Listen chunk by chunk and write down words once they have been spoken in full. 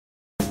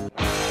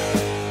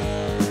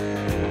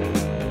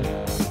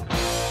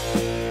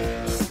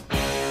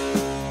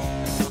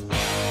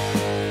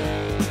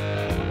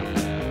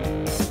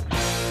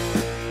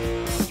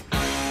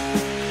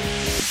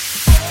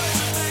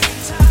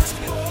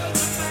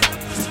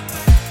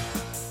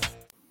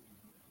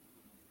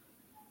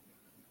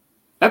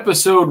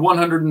Episode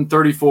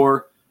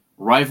 134,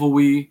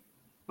 Rivalry.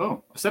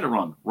 Oh, I said it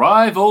wrong.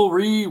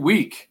 Rivalry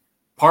Week,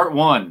 Part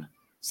 1.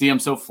 See, I'm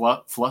so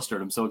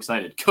flustered. I'm so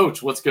excited.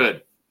 Coach, what's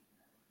good?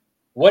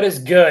 What is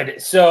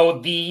good? So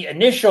the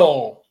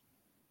initial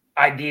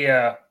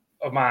idea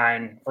of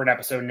mine for an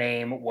episode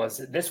name was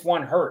This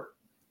One Hurt.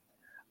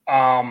 So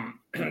I'm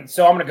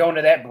going to go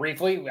into that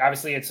briefly.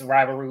 Obviously, it's a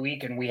rivalry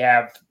week, and we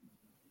have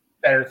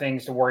better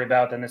things to worry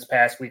about than this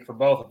past week for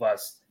both of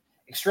us.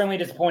 Extremely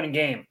disappointing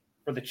game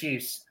for the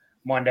Chiefs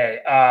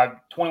Monday.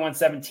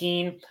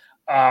 21-17.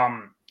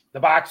 The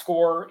box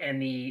score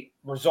and the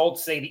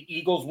results say the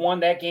Eagles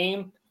won that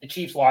game. The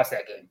Chiefs lost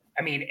that game.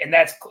 I mean, and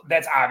that's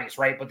obvious,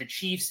 right? But the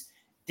Chiefs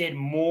did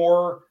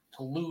more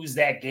to lose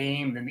that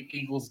game than the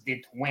Eagles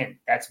did to win.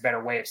 That's a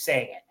better way of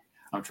saying it.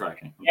 I'm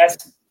tracking.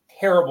 That's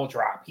terrible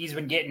drop. He's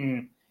been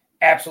getting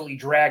absolutely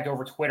dragged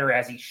over Twitter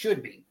as he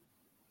should be.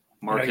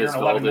 Marquez you're an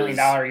 $11 million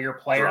a year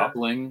player.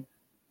 Dropping.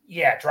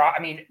 Yeah, drop.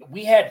 I mean,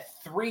 we had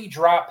 3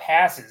 drop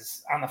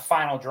passes on the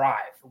final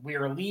drive. We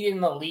are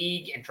leading the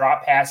league in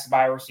drop passes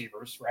by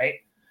receivers, right?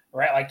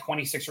 We're at like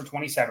 26 or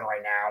 27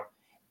 right now,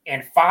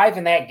 and 5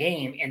 in that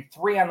game and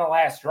 3 on the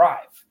last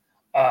drive.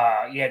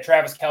 You had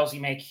Travis Kelce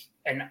make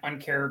an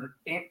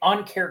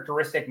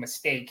uncharacteristic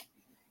mistake,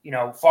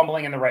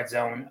 fumbling in the red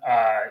zone.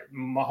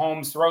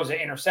 Mahomes throws an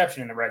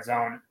interception in the red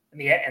zone in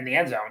the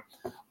end zone.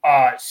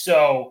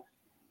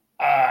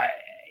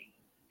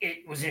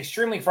 It was an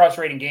extremely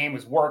frustrating game. It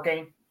was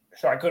working,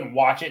 so I couldn't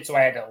watch it, so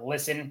I had to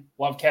listen.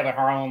 Love Kevin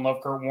Harlan,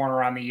 love Kurt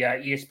Warner on the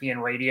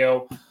ESPN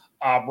radio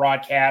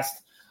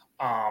broadcast.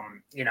 I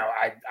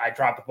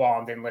dropped the ball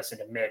and didn't listen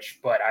to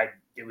Mitch, but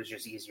it was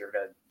just easier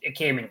it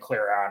came in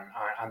clear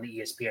on the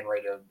ESPN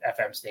radio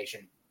FM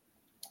station.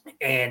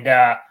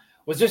 And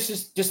was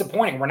just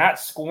disappointing. We're not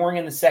scoring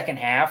in the second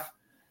half,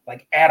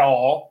 like at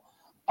all.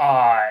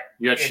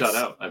 You got shut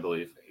out, I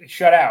believe.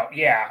 Shut out.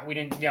 Yeah, we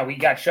didn't, we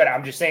got shut out.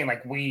 I'm just saying,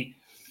 like, we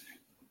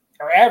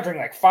are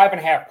averaging like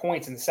 5.5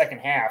 points in the second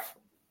half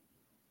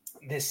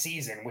this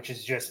season, which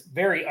is just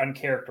very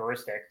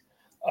uncharacteristic.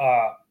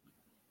 But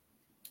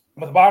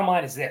the bottom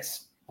line is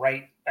this,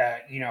 right?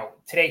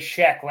 Today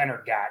Shaq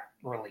Leonard got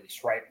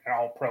released, right? An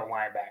all-pro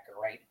linebacker,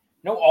 right?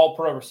 No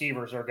all-pro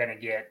receivers are going to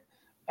get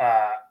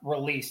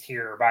released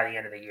here by the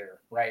end of the year,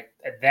 right?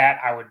 That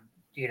I would,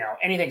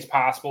 anything's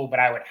possible, but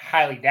I would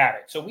highly doubt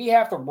it. So we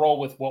have to roll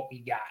with what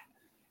we got.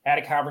 I had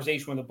a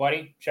conversation with a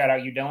buddy. Shout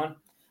out you, Dylan.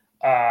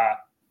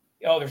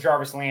 There's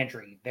Jarvis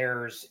Landry.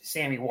 There's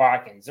Sammy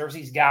Watkins. There's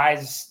these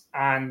guys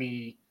on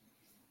the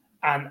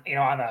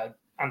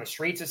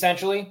streets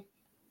essentially.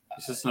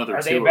 It's just another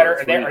are they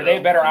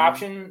a better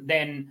option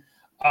than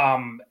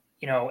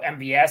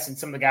MVS and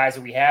some of the guys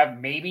that we have?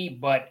 Maybe,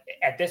 but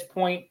at this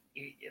point,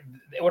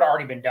 it would have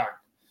already been done.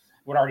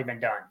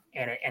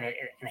 And it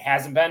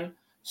hasn't been.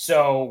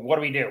 So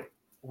what do?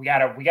 We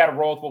gotta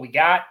roll with what we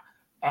got,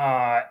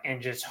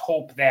 and just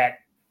hope that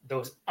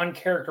those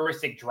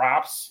uncharacteristic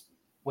drops,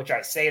 which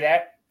I say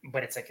that,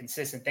 but it's a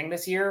consistent thing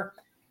this year,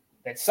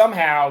 that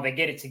somehow they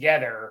get it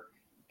together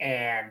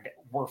and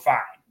we're fine.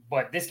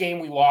 But this game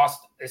we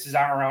lost. This is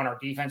on our own. Our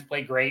defense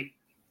played great.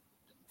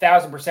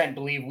 1,000%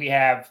 believe we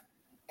have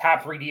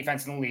top 3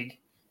 defense in the league,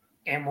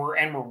 and we're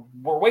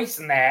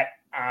wasting that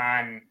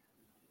on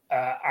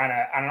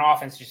an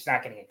offense just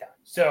not getting it done.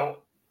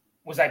 So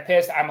was I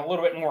pissed? I'm a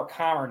little bit more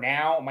calmer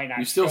now. Might not.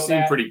 You still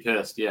seem pretty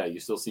pissed. Yeah, you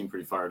still seem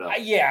pretty fired up.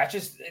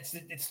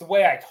 It's the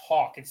way I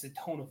talk. It's the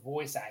tone of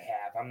voice I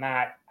have.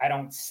 I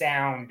don't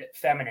sound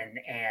feminine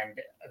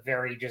and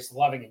very just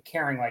loving and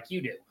caring like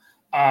you do.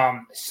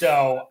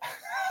 So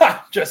I'm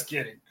just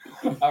kidding.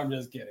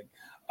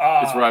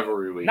 It's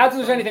rivalry week. Not that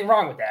there's anything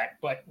wrong with that,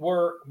 but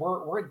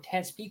we're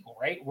intense people,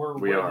 right?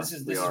 This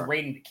is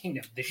Raiding the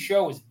Kingdom. The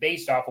show is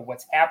based off of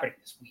what's happening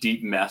this week.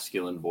 Deep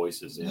masculine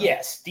voices. Yeah.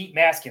 Yes, deep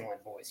masculine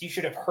voice. You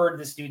should have heard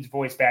this dude's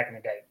voice back in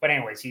the day. But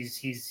anyways,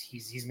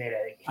 he's made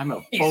a. I'm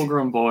a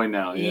full-grown boy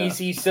now. Yeah.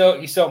 He's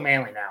so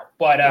manly now.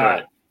 But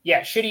right. Yeah,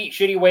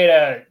 shitty way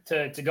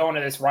to go into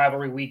this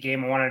rivalry week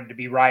game. I wanted to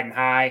be riding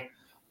high,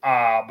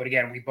 but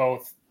again, we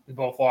both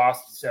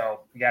lost, so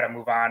we got to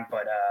move on.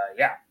 But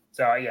yeah.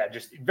 So, yeah,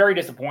 just very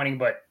disappointing,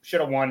 but should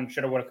have won,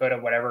 should have, would have, could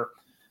have, whatever.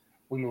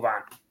 We move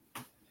on.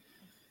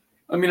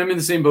 I mean, I'm in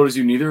the same boat as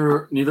you.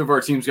 Neither of our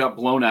teams got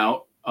blown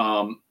out.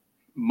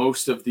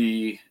 Most of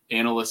the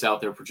analysts out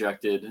there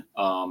projected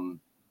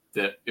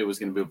that it was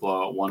going to be a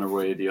blowout one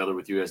way or the other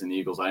with you guys and the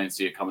Eagles. I didn't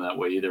see it coming that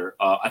way either.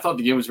 I thought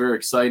the game was very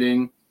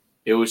exciting.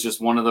 It was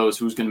just one of those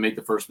who's going to make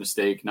the first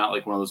mistake, not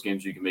like one of those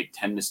games where you can make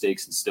 10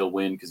 mistakes and still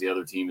win because the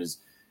other team is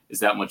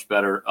that much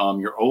better.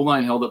 Your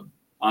O-line held up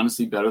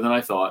honestly better than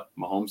I thought.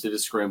 Mahomes did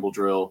his scramble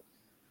drill.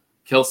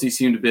 Kelce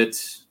seemed a bit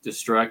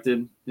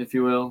distracted, if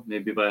you will,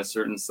 maybe by a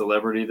certain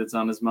celebrity that's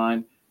on his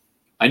mind.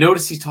 I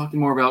noticed he's talking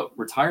more about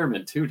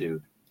retirement too,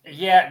 dude.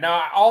 Yeah,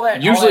 no, all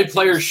that. Usually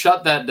players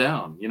shut that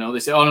down. They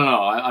say, oh,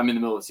 no, I'm in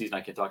the middle of the season.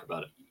 I can't talk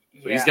about it.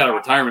 But he's got a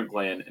retirement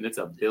plan, and it's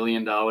 $1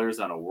 billion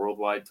on a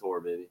worldwide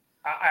tour, baby.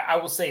 I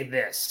will say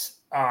this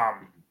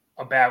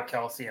about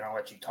Kelce, and I'll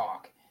let you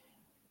talk.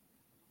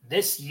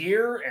 this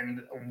year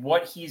and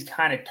what he's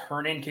kind of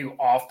turned into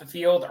off the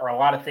field are a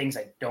lot of things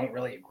I don't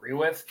really agree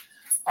with.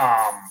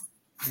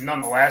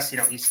 Nonetheless,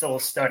 he's still a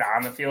stud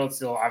on the field,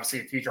 still obviously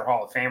a future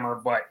Hall of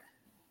Famer, but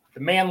the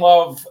man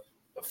love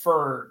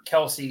for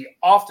Kelce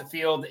off the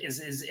field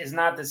is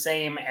not the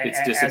same.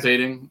 It's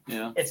dissipating.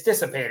 It's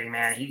dissipating,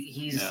 man.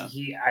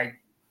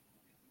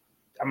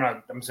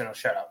 I'm just gonna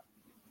shut up.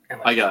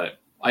 I got it.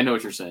 I know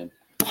what you're saying.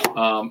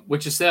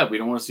 Which is sad. We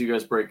don't want to see you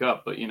guys break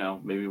up, but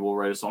maybe we'll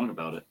write a song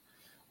about it.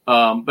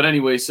 But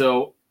anyway,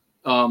 so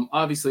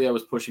obviously I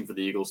was pushing for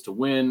the Eagles to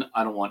win.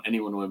 I don't want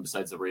anyone to win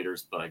besides the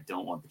Raiders, but I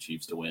don't want the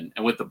Chiefs to win.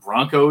 And with the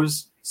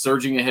Broncos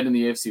surging ahead in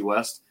the AFC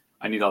West,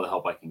 I need all the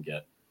help I can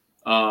get.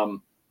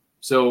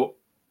 So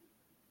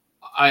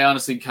I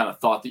honestly kind of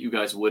thought that you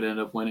guys would end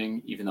up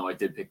winning, even though I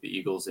did pick the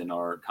Eagles in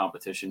our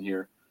competition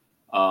here.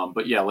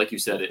 But yeah, like you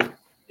said,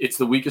 it's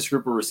the weakest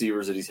group of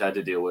receivers that he's had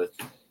to deal with.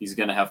 He's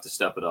going to have to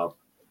step it up.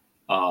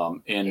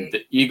 And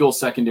the Eagles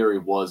secondary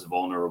was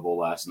vulnerable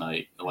last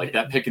night. Like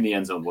that pick in the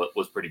end zone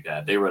was pretty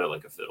bad. They read it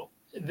like a fiddle.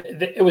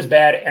 It was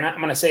bad. And I'm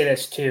going to say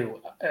this too.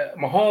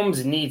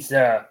 Mahomes needs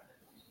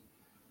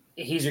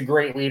he's a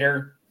great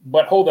leader,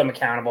 but hold them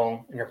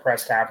accountable in your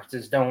press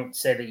conferences. Don't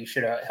say that you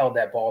should have held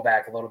that ball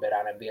back a little bit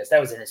on MVS.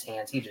 That was in his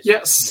hands.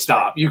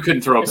 Stop. You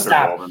couldn't throw a better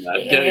ball than that.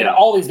 And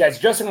all these guys,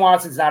 Justin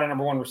Watson's not a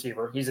number one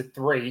receiver. He's a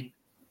 3.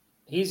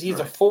 He's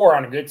a 4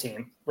 on a good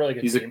team. Really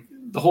good team.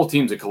 The whole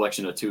team's a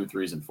collection of 2,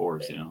 3s, and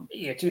 4s,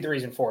 Yeah, 2,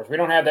 3s, and 4s. We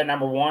don't have that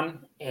number one.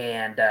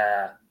 And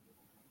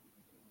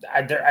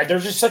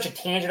there's just such a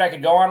tangent I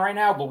could go on right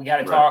now, but we got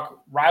to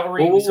talk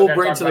rivalry. We'll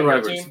bring to the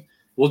rivalries.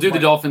 We'll do the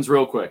Dolphins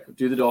real quick.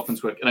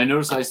 And I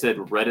noticed I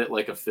said read it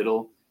like a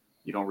fiddle.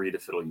 You don't read a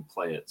fiddle, you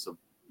play it. So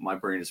my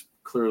brain is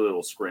clearly a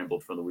little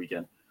scrambled from the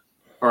weekend.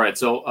 All right,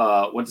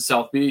 so went to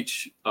South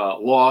Beach,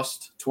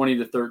 lost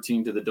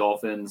 20-13 to the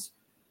Dolphins.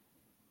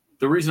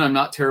 The reason I'm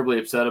not terribly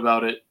upset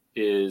about it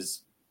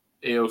is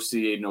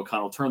AOC, Aiden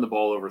O'Connell, turned the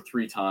ball over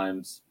 3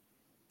 times.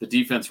 The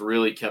defense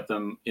really kept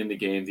them in the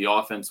game. The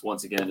offense,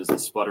 once again, is the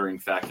sputtering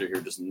factor here,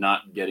 just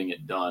not getting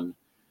it done.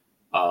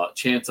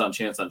 Chance on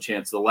chance on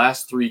chance. The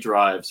last 3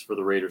 drives for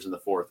the Raiders in the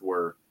fourth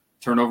were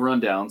turnover on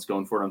downs,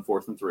 going for it on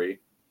 4th and 3,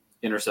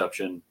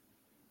 interception.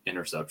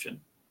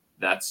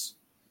 That's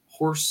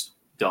horse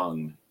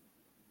dung.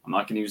 I'm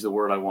not going to use the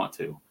word I want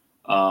to.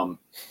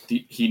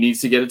 He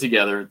needs to get it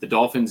together. The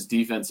Dolphins'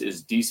 defense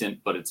is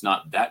decent, but it's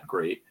not that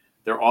great.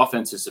 Their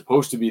offense is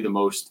supposed to be the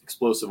most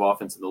explosive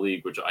offense in the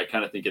league, which I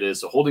kind of think it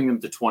is. So holding them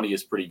to 20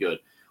 is pretty good.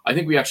 I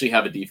think we actually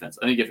have a defense.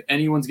 I think if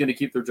anyone's going to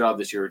keep their job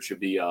this year, it should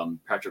be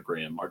Patrick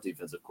Graham, our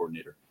defensive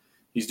coordinator.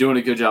 He's doing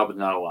a good job, but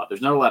not a lot.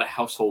 There's not a lot of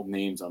household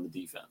names on the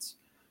defense.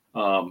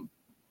 Crosby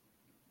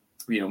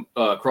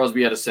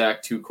had a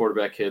sack, 2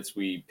 quarterback hits.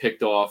 We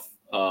picked off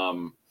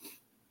Tua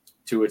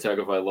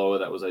Tagovailoa.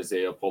 That was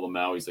Isaiah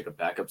Polamau. He's like a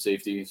backup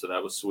safety, so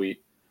that was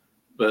sweet.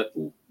 But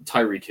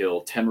Tyreek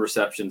Hill, 10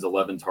 receptions,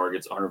 11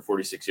 targets,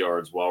 146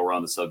 yards, while we're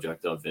on the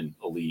subject of an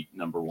elite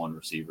number 1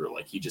 receiver.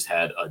 Like, he just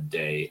had a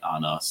day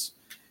on us.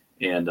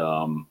 And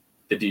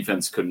the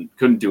defense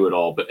couldn't do it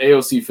all. But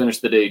AOC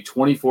finished the day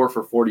 24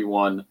 for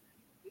 41,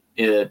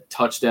 a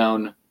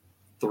touchdown,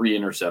 3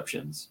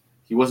 interceptions.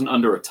 He wasn't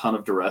under a ton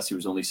of duress. He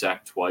was only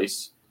sacked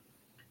twice.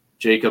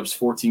 Jacobs,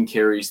 14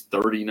 carries,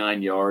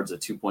 39 yards, a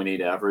 2.8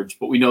 average.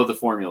 But we know the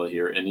formula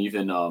here, and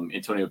even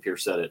Antonio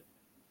Pierce said it.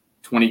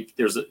 20.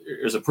 There's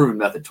a proven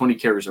method. 20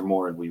 carries or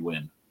more, and we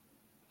win.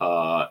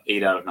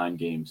 8 out of 9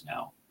 games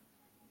now,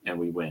 and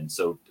we win.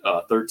 So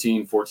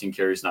 13, 14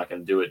 carries, not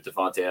going to do it.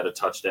 Devontae had a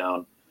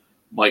touchdown.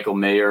 Michael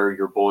Mayer,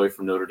 your boy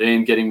from Notre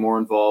Dame, getting more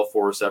involved.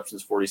 4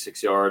 receptions,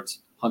 46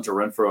 yards. Hunter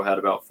Renfrow had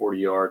about 40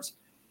 yards.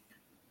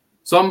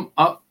 So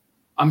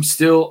I'm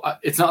still.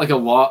 It's not like a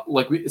lot.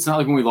 It's not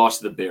like when we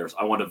lost to the Bears.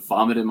 I want to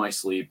vomit in my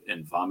sleep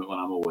and vomit when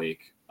I'm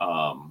awake.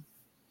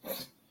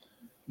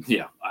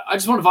 Yeah, I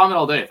just want to vomit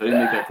all day if I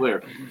didn't make that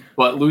clear.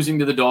 But losing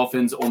to the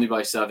Dolphins only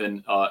by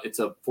 7, it's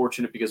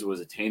unfortunate because it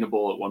was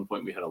attainable. At one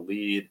point we had a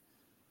lead.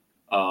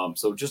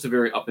 So just a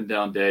very up and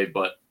down day.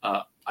 But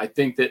I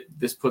think that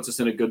this puts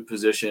us in a good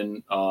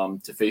position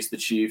to face the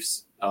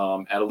Chiefs at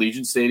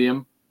Allegiant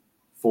Stadium,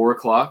 4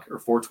 o'clock or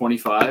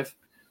 4:25.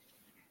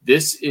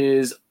 This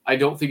is, I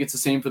don't think it's the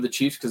same for the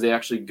Chiefs because they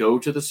actually go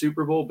to the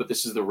Super Bowl, but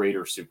this is the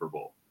Raiders Super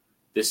Bowl.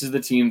 This is the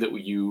team that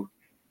you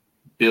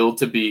build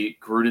to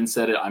beat. Gruden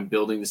said it, I'm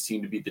building this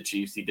team to beat the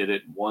Chiefs. He did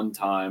it one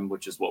time,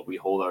 which is what we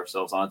hold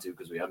ourselves onto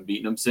because we haven't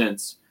beaten them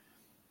since.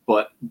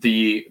 But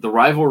the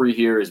rivalry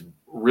here is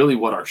really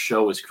what our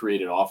show is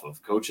created off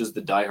of. Coach is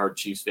the diehard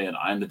Chiefs fan.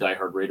 I'm the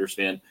diehard Raiders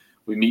fan.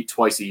 We meet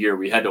twice a year.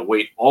 We had to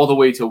wait all the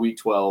way till week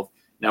 12.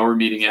 Now we're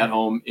meeting at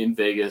home in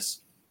Vegas.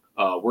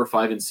 We're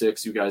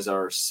 5-6. You guys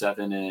are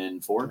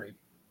 7-4,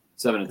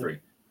 7-3.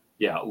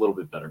 Yeah, a little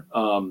bit better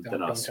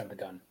than us. Don't jump the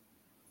gun.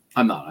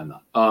 I'm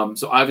not.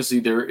 So obviously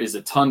there is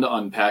a ton to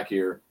unpack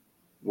here.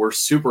 We're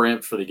super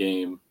amped for the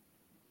game.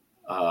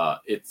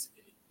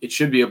 It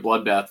should be a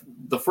bloodbath.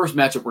 The first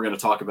matchup we're going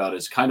to talk about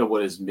is kind of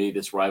what has made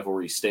this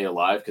rivalry stay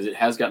alive because it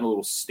has gotten a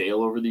little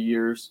stale over the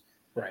years.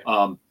 Right.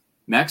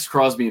 Max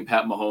Crosby and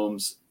Pat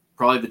Mahomes,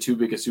 probably the two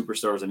biggest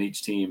superstars on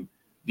each team.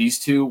 These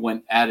two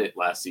went at it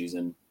last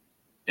season,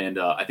 and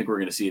I think we're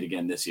going to see it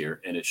again this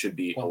year, and it should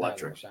be 100%.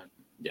 electric.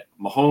 Yeah,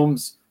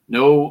 Mahomes,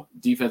 no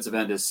defensive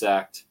end has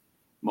sacked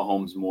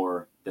Mahomes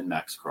more than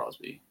Max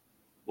Crosby.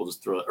 We'll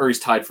just throw it, or he's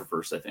tied for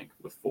first, I think,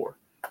 with 4.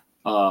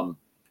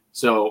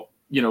 So,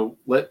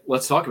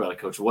 let's talk about it,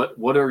 Coach.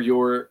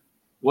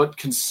 What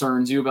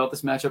concerns you about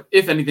this matchup,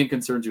 if anything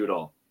concerns you at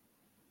all?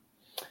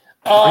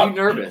 Are you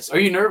nervous? Are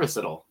you nervous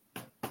at all?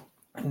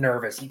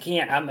 Nervous. You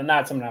can't. I'm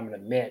not something I'm going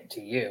to admit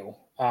to you.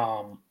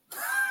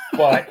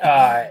 But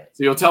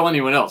so you'll tell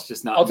anyone else,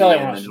 just not I'll me, tell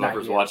and then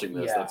whoever's watching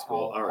this. Yeah, that's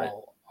cool. All right.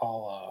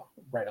 I'll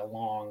write a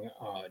long,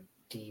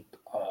 deep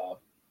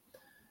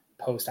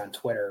post on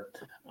Twitter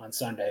on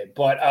Sunday.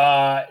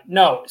 But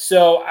no,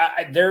 so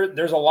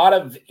there's a lot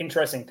of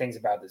interesting things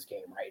about this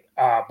game, right?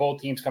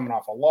 Both teams coming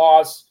off a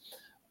loss.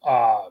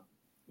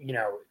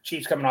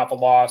 Chiefs coming off a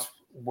loss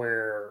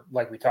where,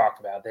 like we talked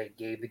about, they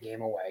gave the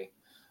game away.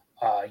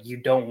 You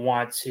don't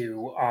want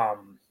to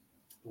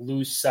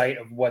lose sight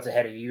of what's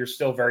ahead of you. You're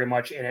still very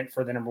much in it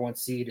for the number 1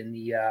 seed in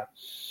the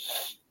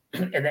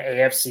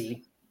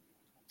AFC.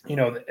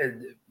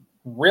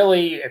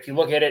 Really, if you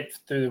look at it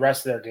through the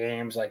rest of their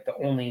games, like the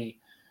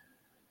only,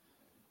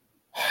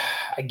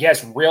 I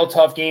guess, real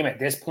tough game at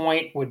this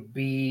point would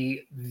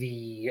be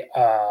the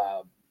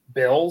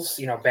Bills.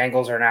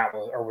 Bengals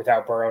are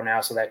without Burrow now,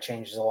 so that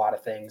changes a lot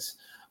of things.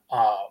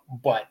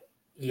 But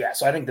yeah,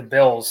 so I think the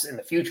Bills in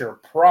the future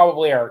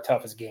probably are our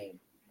toughest game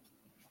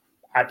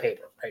on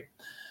paper, right?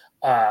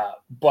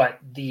 But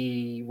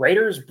the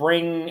Raiders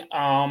bring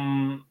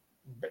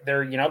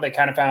they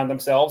kind of found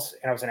themselves,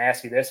 and I was going to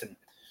ask you this, and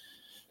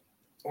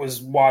I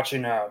was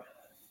watching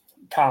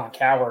Colin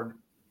Cowherd,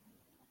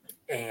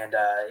 and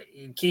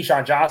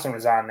Keyshawn Johnson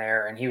was on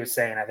there, and he was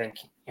saying, I think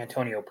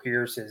Antonio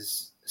Pierce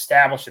has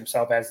established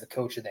himself as the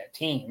coach of that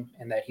team,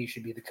 and that he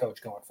should be the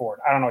coach going forward.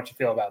 I don't know what you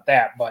feel about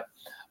that, but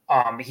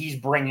he's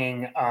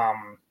bringing, I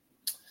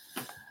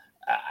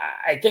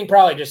think,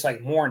 probably just like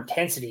more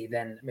intensity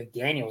than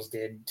McDaniels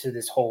did to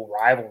this whole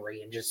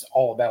rivalry, and just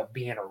all about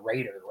being a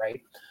Raider,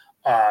 right?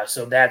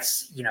 So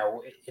that's,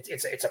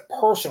 it's a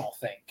personal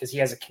thing because he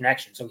has a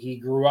connection. So he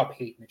grew up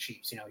hating the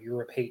Chiefs. He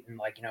grew up hating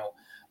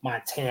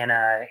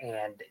Montana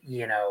and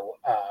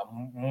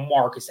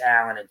Marcus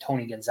Allen and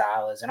Tony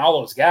Gonzalez and all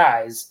those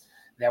guys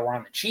that were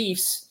on the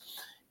Chiefs.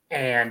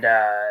 And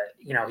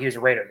he was a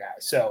Raider guy.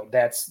 So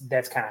that's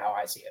kind of how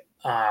I see it.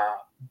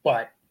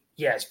 But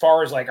yeah, as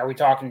far as are we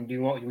talking?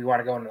 Do we want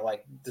to go into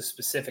the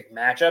specific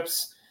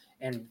matchups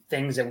and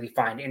things that we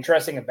find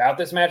interesting about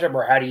this matchup,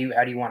 or how do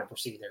you want to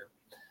proceed there?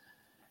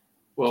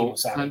 Well,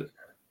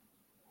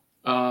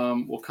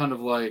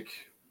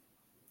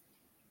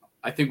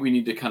 I think we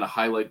need to kind of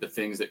highlight the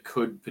things that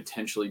could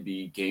potentially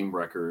be game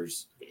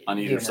wreckers on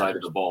either side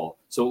of the ball.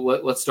 So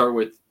let's start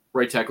with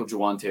right tackle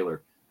Juwan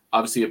Taylor.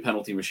 Obviously a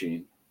penalty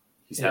machine.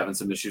 He's having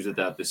some issues with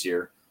that this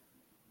year.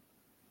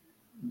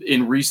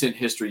 In recent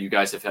history, you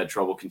guys have had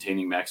trouble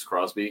containing Max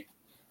Crosby.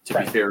 To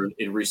be fair,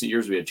 in recent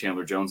years, we had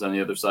Chandler Jones on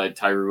the other side,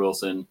 Tyree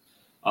Wilson,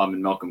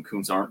 and Malcolm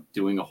Kuntz aren't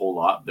doing a whole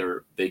lot.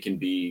 They can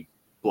be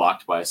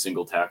blocked by a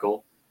single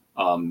tackle,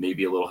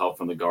 maybe a little help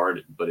from the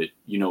guard, but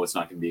it's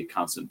not going to be a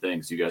constant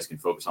thing. So you guys can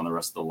focus on the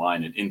rest of the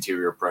line, and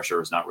interior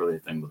pressure is not really a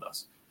thing with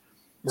us.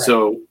 Right.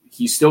 So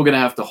he's still going to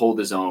have to hold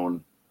his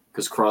own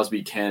because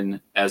Crosby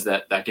can, as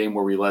that game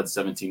where we led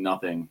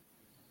 17-0,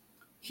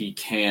 he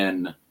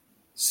can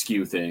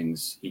skew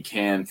things. He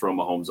can throw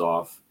Mahomes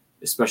off,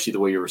 especially the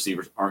way your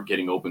receivers aren't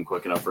getting open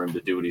quick enough for him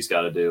to do what he's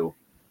got to do.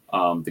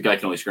 The guy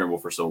can only scramble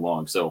for so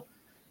long. So,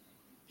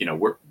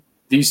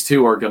 these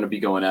two are going to be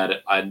going at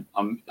it.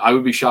 I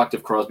would be shocked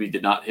if Crosby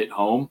did not hit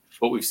home,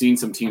 but we've seen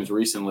some teams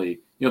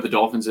recently. The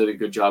Dolphins did a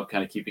good job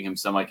kind of keeping him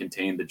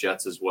semi-contained, the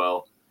Jets as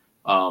well.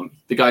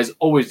 The guy's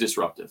always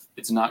disruptive.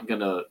 It's not going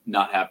to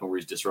not happen where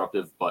he's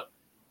disruptive, but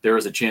there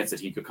is a chance that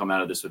he could come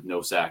out of this with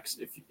no sacks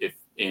if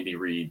Andy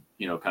Reid,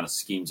 kind of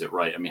schemes it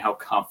right. I mean, how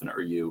confident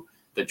are you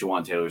that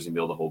Juwan Taylor's going to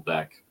be able to hold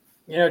back?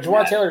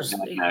 Juwan Taylor's,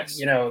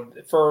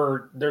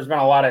 there's been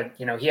a lot of,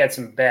 he had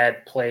some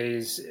bad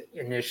plays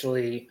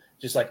initially,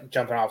 just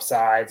jumping off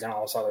sides and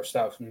all this other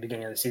stuff in the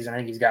beginning of the season. I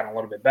think he's gotten a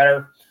little bit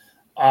better.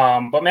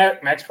 But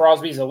Max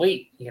Crosby's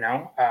elite,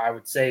 I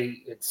would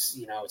say it's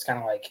kind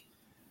of like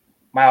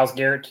Myles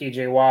Garrett,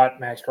 TJ Watt,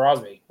 Max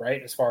Crosby,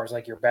 right? As far as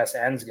your best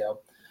ends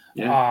go.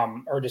 Yeah.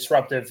 Or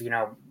disruptive,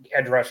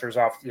 edge rushers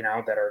off,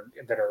 that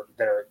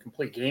are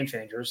complete game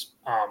changers.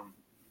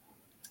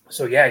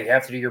 So yeah, you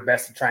have to do your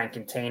best to try and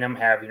contain them.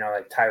 Have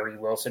Tyree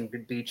Wilson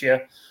beat you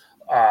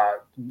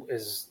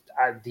is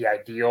the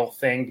ideal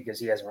thing because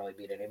he hasn't really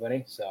beat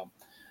anybody, so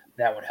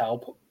that would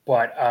help.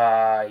 But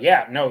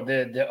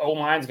the O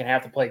line's gonna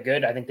have to play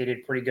good. I think they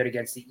did pretty good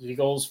against the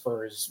Eagles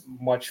for as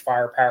much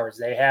firepower as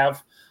they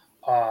have.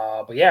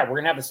 But yeah, we're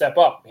gonna have to step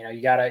up.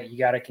 You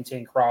gotta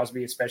contain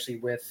Crosby, especially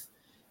with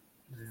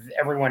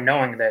everyone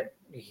knowing that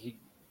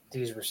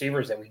these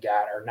receivers that we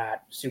got are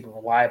not super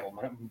reliable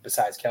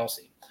besides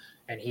Kelsey.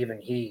 And even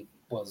he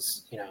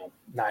was,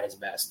 not his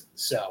best.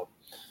 So,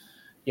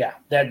 Yeah,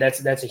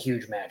 that's a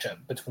huge matchup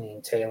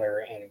between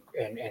Taylor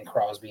and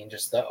Crosby and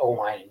just the O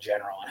line in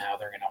general and how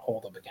they're going to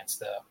hold up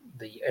against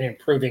an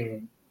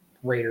improving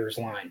Raiders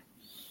line.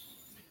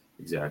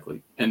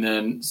 Exactly, and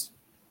then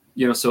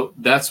so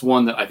that's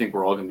one that I think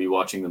we're all going to be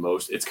watching the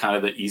most. It's kind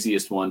of the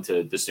easiest one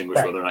to distinguish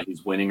whether or not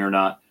he's winning or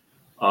not.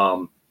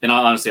 And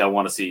honestly, I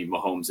want to see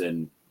Mahomes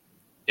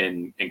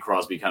and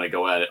Crosby kind of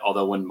go at it.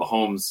 Although when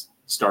Mahomes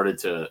started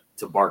to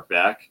bark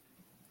back,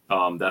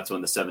 that's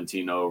when the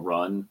 17-0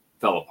 run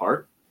fell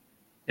apart.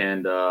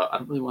 And I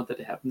don't really want that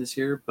to happen this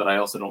year, but I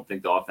also don't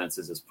think the offense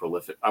is as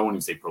prolific. I won't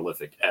even say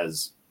prolific,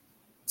 as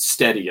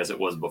steady as it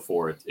was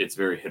before. It's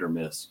very hit or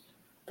miss.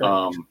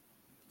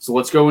 So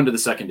let's go into the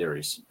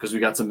secondaries because we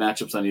got some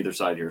matchups on either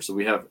side here. So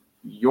we have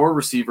your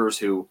receivers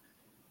who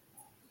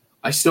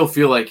I still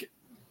feel like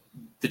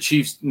the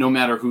Chiefs, no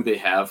matter who they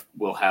have,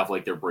 will have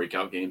like their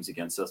breakout games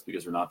against us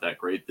because we're not that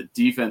great. The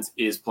defense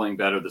is playing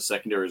better. The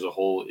secondary as a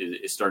whole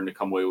is starting to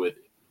come away with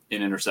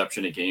an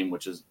interception a game,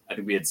 which is, I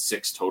think we had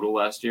 6 total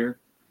last year,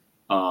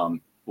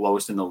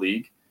 lowest in the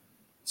league.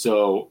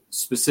 So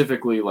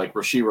specifically, like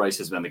Rashee Rice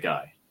has been the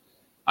guy.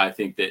 I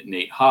think that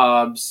Nate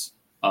Hobbs,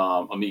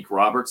 Amik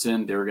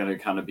Robertson, they're going to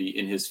kind of be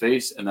in his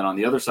face. And then on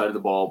the other side of the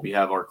ball, we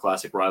have our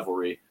classic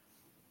rivalry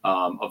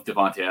of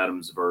Davante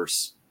Adams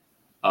versus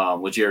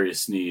L'Jarius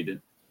Sneed,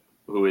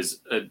 who is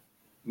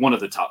one of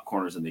the top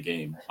corners in the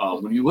game.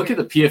 When you look at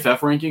the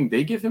PFF ranking,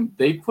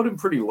 they put him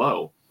pretty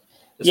low.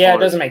 Yeah, it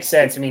doesn't make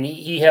sense. I mean,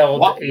 he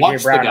held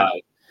AJ Brown. The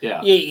guy.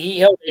 Yeah, he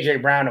held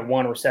AJ Brown at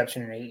 1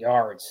 reception and 8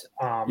 yards.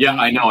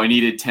 I know. I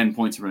needed 10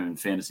 points from him in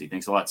fantasy.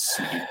 Thanks a lot,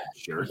 Sneed.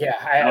 Sure. Yeah,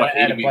 I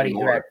had a buddy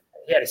who had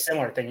a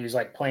similar thing. He was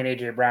like playing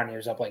AJ Brown. He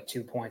was up like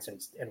 2 points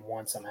and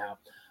won somehow.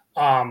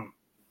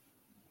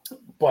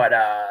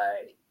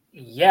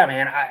 Yeah,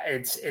 man,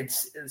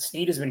 it's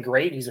Sneed has been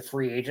great. He's a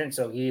free agent,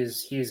 so he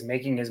is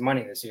making his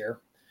money this year,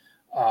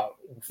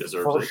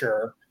 for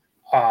sure.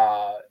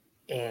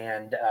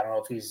 And I don't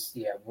know if he's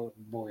I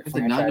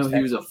did not know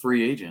he was a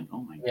free agent.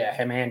 Oh my god. Yeah,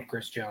 him and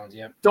Chris Jones.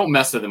 Yep. Don't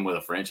mess with him with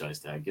a franchise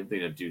tag. Give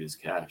the dude his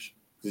cash.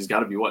 He's got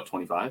to be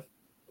 25.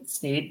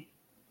 Sneed.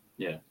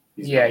 Yeah.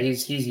 He's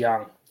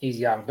young. He's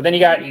young. But then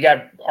you got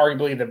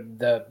arguably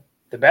the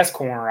best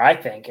corner, I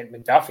think, at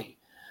McDuffie.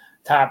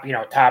 Top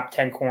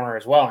 10 corner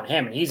as well on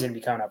him, and he's going to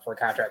be coming up for a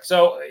contract.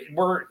 So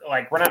we're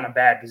not in a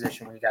bad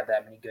position when you got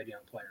that many good young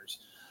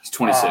players. He's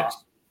 26.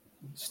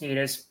 Sneed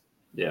is.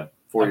 Yeah,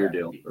 4-year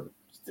deal.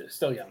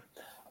 Still young.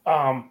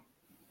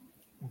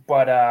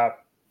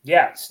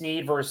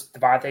 Sneed versus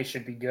Davante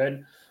should be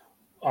good.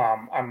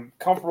 I'm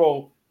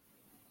comfortable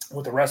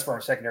with the rest of our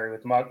secondary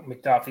with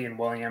McDuffie and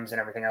Williams and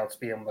everything else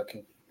being able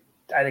to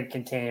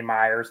contain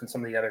Myers and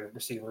some of the other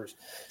receivers.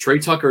 Trey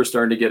Tucker is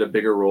starting to get a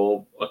bigger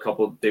role.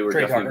 They were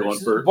definitely going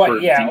for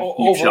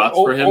deep shots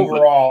for him.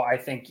 Overall, I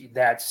think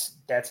that's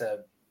a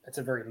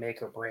very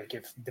make or break.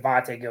 If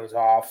Davante goes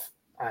off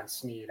on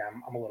Sneed,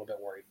 I'm a little bit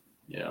worried.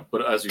 Yeah,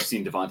 but as we've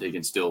seen, Davante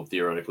can still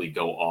theoretically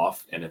go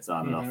off, and it's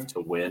not enough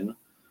to win.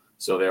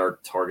 So they are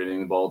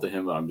targeting the ball to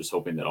him. But I'm just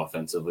hoping that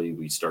offensively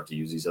we start to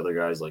use these other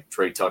guys. Like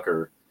Trey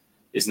Tucker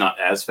is not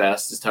as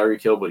fast as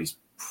Tyreek Hill, but he's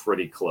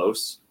pretty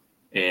close.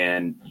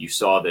 And you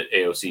saw that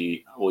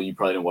AOC, well, you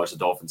probably didn't watch the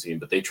Dolphins game,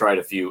 but they tried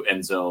a few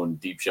end zone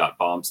deep shot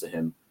bombs to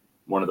him.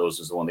 One of those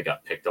was the one that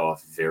got picked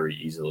off very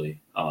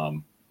easily.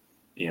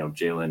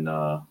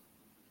 Jalen,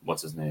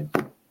 what's his name?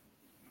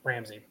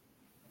 Ramsey.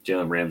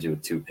 Jalen Ramsey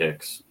with 2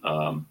 picks.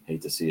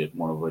 Hate to see it,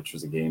 one of which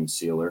was a game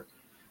sealer.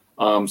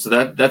 So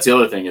that's the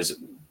other thing is,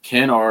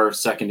 can our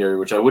secondary,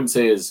 which I wouldn't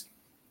say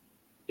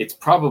it's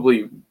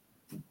probably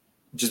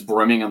just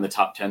brimming on the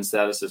top 10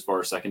 status as far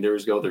as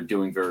secondaries go. They're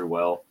doing very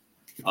well.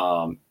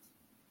 How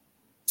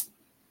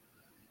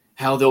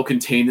they'll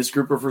contain this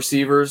group of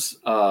receivers.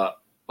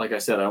 Like I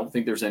said, I don't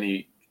think there's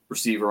any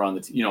receiver on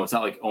the it's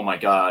not like, oh my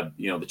God,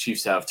 the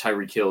Chiefs have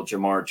Tyreek Hill,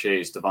 Jamar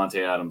Chase,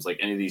 Davante Adams, like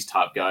any of these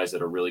top guys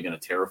that are really going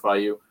to terrify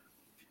you.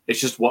 It's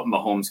just what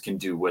Mahomes can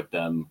do with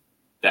them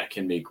that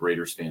can make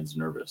Raiders fans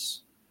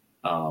nervous.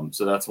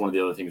 So that's one of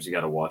the other things you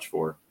got to watch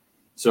for.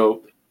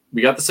 So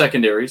we got the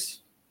secondaries,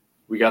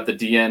 we got the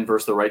DN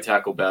versus the right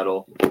tackle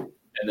battle.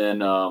 And then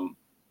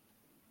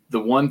the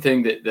one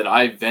thing that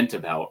I vent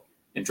about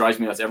and drives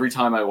me nuts every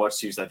time I watch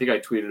Chiefs, I think I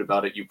tweeted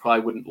about it. You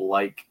probably wouldn't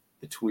like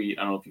the tweet.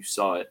 I don't know if you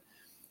saw it,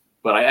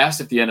 but I asked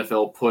if the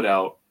NFL put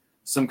out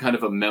some kind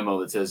of a memo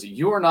that says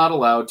you are not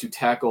allowed to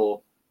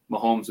tackle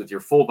Mahomes with your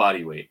full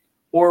body weight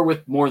or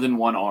with more than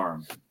one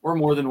arm or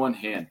more than one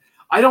hand.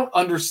 I don't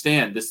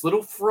understand. This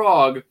little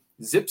frog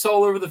zips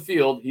all over the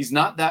field. He's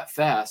not that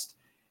fast.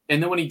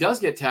 And then when he does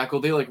get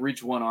tackled, they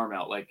reach one arm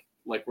out like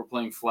we're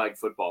playing flag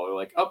football. They're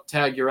like, up,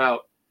 tag, you're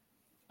out.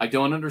 I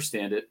don't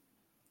understand it.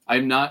 I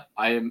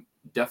am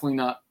definitely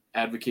not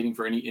advocating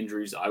for any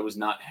injuries. I was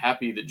not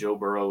happy that Joe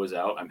Burrow is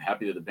out. I'm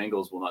happy that the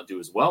Bengals will not do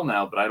as well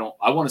now, but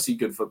I want to see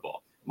good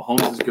football.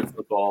 Mahomes is good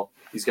football.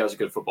 These guys are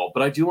good football.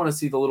 But I do want to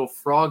see the little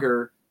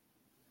frogger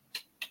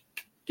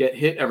get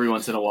hit every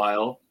once in a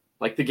while,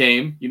 like the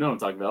game. You know what I'm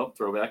talking about,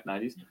 throwback,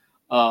 90s.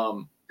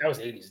 That was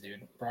 80s,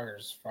 dude.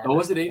 Frogger's oh,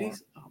 was it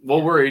 80s? Well,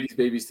 yeah. We're 80s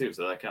babies too,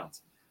 so that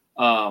counts.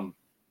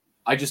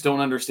 I just don't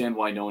understand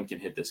why no one can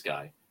hit this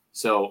guy.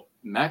 So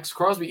Max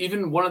Crosby,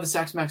 even one of the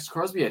sacks Max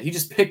Crosby had, he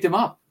just picked him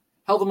up,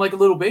 held him like a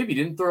little baby,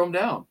 didn't throw him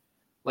down.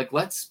 Like,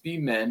 let's be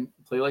men,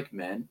 play like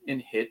men,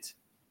 and hit.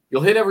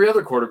 You'll hit every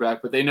other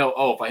quarterback, but they know,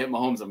 if I hit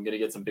Mahomes, I'm going to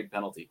get some big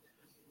penalty.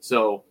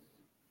 So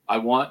I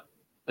want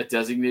a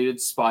designated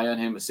spy on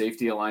him, a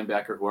safety, a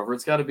linebacker, whoever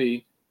it's got to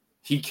be.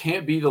 He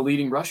can't be the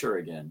leading rusher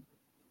again.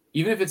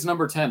 Even if it's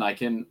number 10, I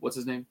can – what's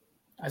his name?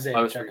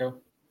 Isaiah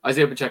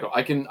Pacheco.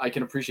 I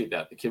can appreciate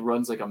that. The kid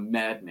runs like a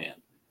madman,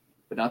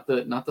 but not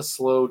the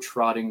slow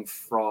trotting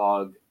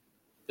frog,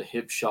 the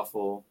hip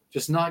shuffle.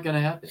 Just not going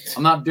to happen.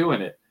 I'm not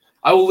doing it.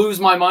 I will lose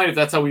my mind if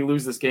that's how we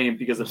lose this game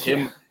because of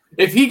him.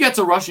 If he gets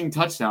a rushing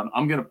touchdown,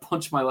 I'm going to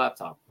punch my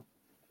laptop.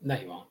 No,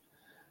 you won't.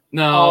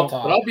 No,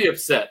 but I'll be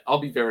upset. I'll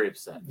be very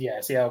upset.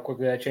 Yeah, see how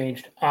quickly that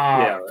changed?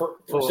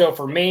 So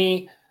for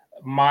me,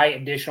 my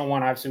additional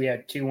one, obviously we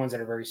had two ones that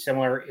are very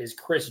similar, is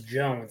Chris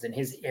Jones and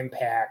his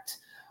impact,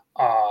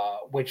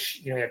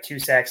 which, he had 2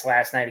 sacks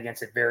last night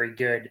against a very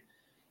good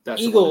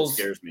Eagles.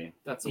 That scares me.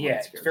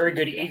 Very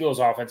good Eagles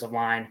offensive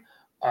line.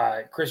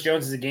 Chris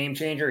Jones is a game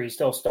changer. He's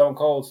still stone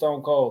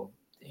cold.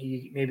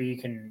 Maybe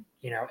you can,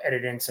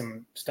 edit in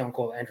some stone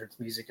cold entrance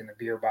music and the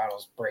beer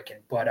bottles breaking.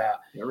 But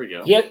there we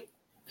go.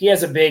 He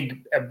has a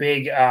big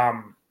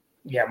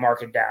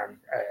mark it down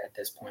at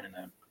this point in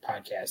the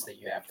podcast that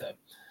you have to.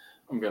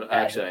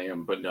 I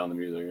am putting down the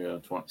music. Yeah,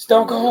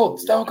 Stone cold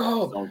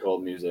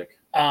music.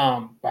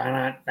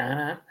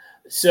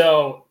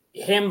 So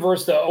him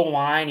versus the O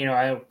line.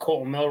 I hope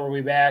Colton Miller will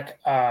be back.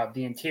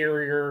 The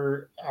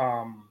interior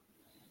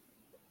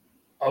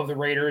of the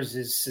Raiders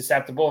is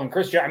susceptible, and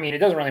Chris Jones. It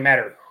doesn't really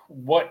matter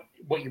what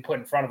you put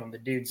in front of him. The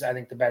dude's, I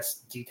think, the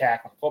best D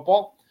tackle in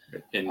football.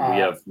 And we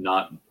have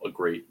not a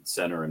great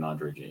center in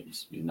Andre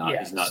James. He's not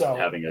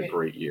having a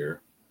great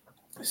year.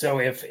 So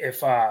if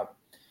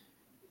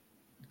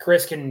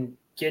Chris can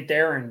get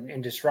there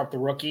and disrupt the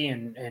rookie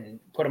and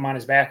put him on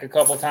his back a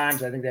couple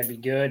times, I think that'd be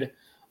good.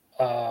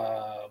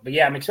 But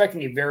yeah, I'm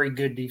expecting a very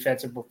good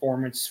defensive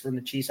performance from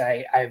the Chiefs.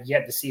 I have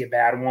yet to see a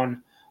bad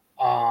one.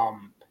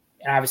 And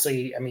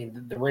obviously,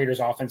 the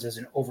Raiders offense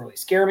doesn't overly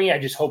scare me. I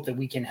just hope that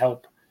we can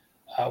help.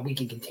 We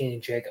can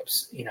contain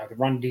Jacobs. The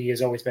run D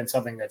has always been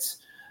something that's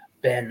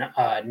been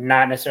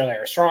not necessarily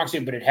our strong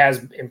suit, but it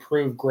has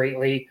improved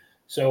greatly.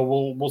 So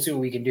we'll see what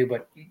we can do.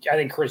 But I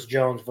think Chris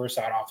Jones versus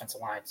that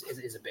offensive line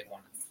is a big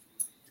one.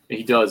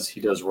 He does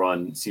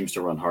run, seems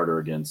to run harder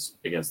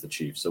against the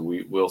Chiefs. So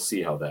we'll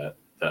see how that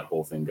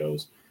whole thing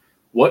goes.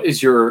 What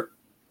is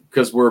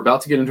because we're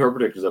about to get into our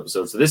predictions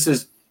episode. So this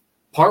is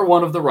part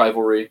 1 of the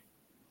rivalry.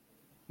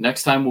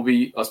 Next time will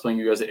be us playing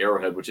you guys at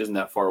Arrowhead, which isn't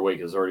that far away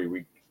because it's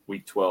already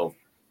week 12.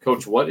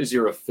 Coach, what is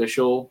your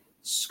official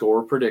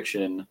score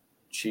prediction?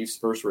 Chiefs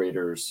versus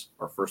Raiders,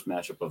 our first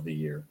matchup of the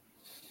year,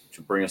 which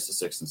would bring us to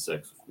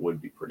 6-6.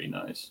 Would be pretty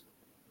nice.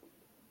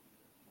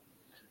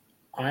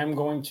 I'm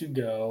going to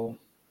go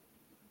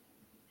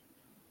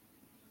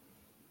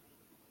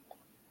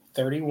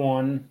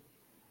 31-17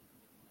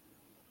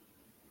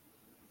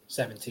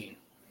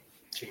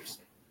 Chiefs.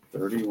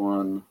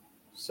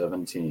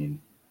 31-17.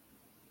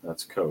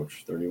 That's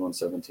Coach.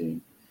 31-17.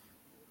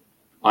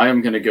 I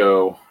am going to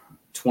go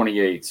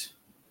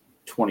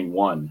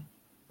 28-21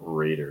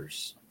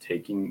 Raiders.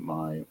 Taking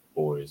my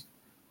boys.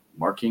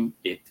 Marking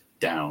it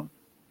down.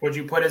 What'd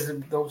you put as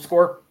the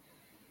score?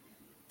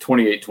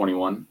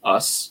 28-21.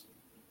 Us.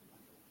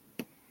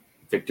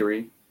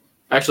 Victory.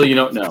 Actually,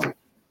 no.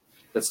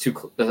 That's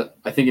too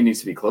I think it needs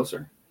to be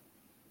closer.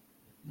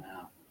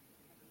 No.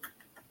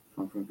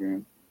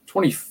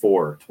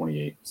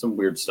 24-28. Some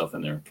weird stuff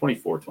in there.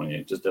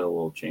 24-28. Just did a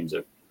little change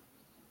there.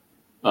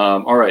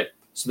 All right.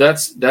 So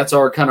that's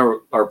our kind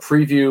of our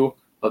preview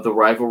of the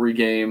rivalry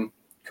game.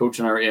 Coach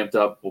and I are amped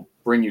up. We'll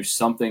bring you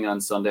something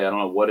on Sunday. I don't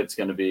know what it's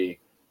going to be.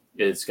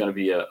 It's going to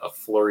be a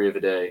flurry of a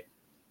day.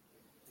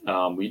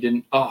 We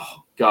didn't.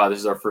 Oh God, this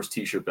is our first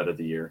T-shirt bet of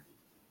the year.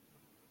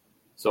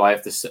 So I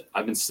have to.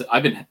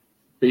 I've been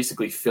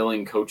basically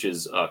filling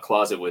Coach's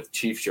closet with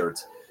Chief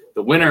shirts.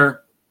 The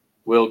winner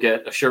will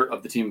get a shirt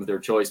of the team of their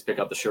choice. Pick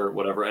out the shirt,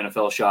 whatever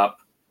NFL shop,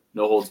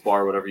 no holds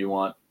bar, whatever you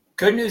want.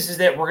 Good news is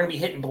that we're going to be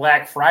hitting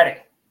Black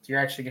Friday. You're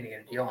actually going to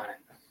get a deal on it.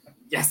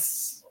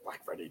 Yes,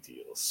 Black Friday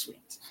deal,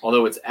 sweet.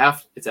 Although it's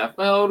after.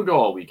 Well, it'll go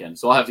all weekend,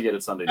 so I'll have to get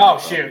it Sunday. Oh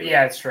shoot,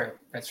 yeah, that's true.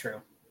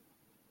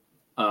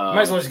 You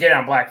might as well just get it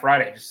on Black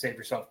Friday. Just save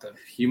yourself the.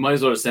 You might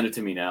as well just send it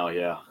to me now.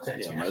 Yeah,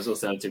 might as well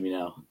send it to me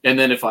now. And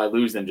then if I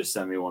lose, then just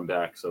send me one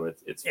back. So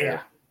it's fair.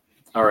 Yeah.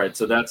 All right,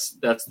 so that's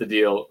the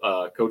deal.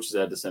 Coach has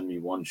had to send me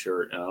one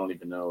shirt, and I don't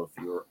even know if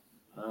you're.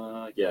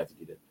 Yeah, I think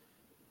you did.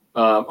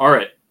 All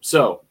right,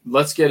 so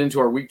let's get into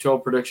our Week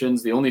 12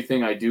 predictions. The only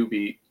thing I do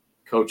beat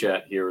Coach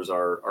at here is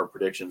our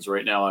predictions.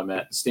 Right now, I'm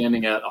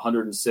standing at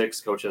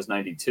 106. Coach has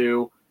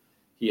 92.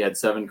 He had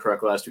 7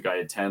 correct last week. I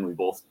had 10. We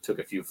both took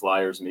a few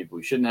flyers. Maybe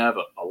we shouldn't have.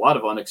 A lot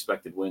of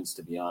unexpected wins,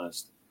 to be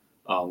honest,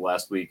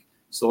 last week.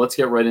 So let's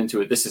get right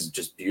into it. This is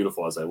just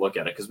beautiful as I look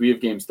at it because we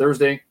have games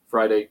Thursday,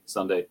 Friday,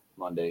 Sunday,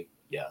 Monday.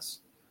 Yes.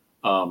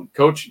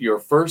 Coach, your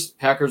first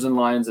Packers and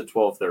Lions at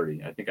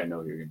 12:30. I think I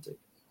know who you're going to take.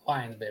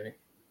 Lions, baby.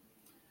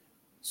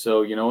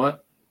 So you know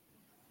what?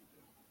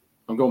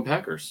 I'm going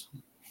Packers.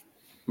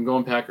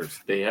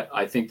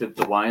 I think that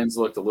the Lions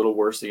looked a little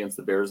worse against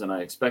the Bears than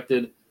I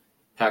expected.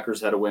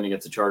 Packers had a win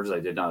against the Chargers I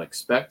did not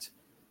expect.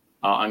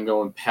 I'm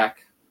going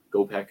Pack.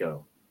 Go Pack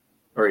Go.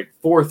 All right,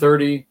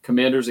 4:30.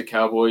 Commanders at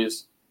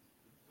Cowboys.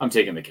 I'm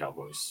taking the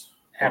Cowboys.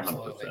 100%.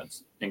 Absolutely.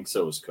 And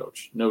so is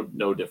Coach.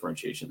 No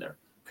differentiation there.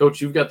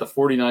 Coach, you've got the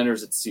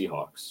 49ers at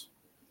Seahawks.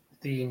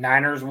 The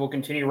Niners will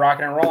continue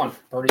rocking and rolling.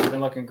 Purdy's been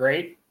looking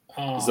great.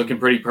 He's looking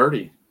pretty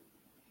purdy.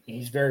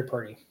 He's very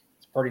pretty.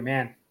 He's a pretty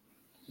man.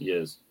 He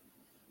is.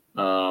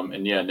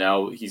 And yeah,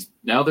 now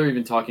they're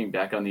even talking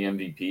back on the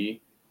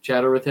MVP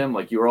chatter with him.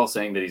 Like you were all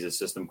saying that he's a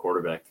system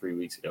quarterback 3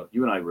 weeks ago.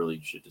 You and I really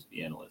should just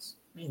be analysts.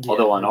 Yeah,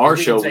 although on our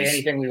show, we can say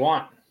anything we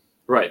want.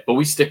 Right, but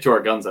we stick to our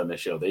guns on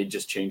this show. They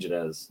just change it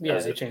as the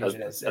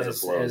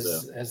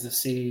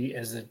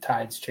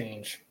tides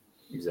change.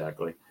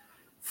 Exactly.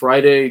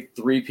 Friday,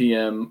 3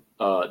 p.m.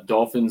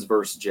 Dolphins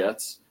versus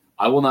Jets.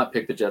 I will not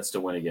pick the Jets to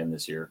win again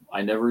this year.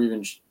 I never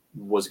even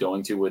was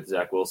going to with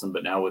Zach Wilson,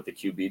 but now with the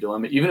QB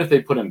dilemma, even if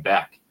they put him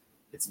back,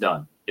 it's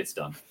done.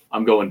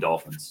 I'm going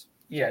Dolphins.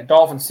 Yeah,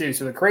 Dolphins too.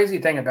 So the crazy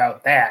thing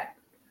about that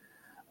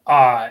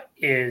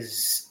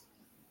is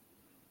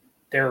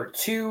there are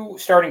two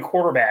starting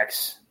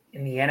quarterbacks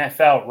in the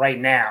NFL right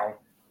now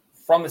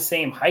from the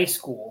same high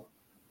school,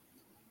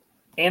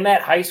 and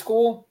that high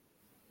school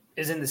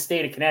is in the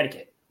state of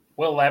Connecticut.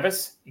 Will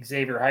Levis,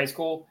 Xavier High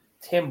School.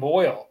 Tim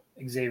Boyle,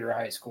 Xavier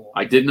High School.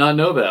 I did not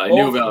know that. I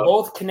knew about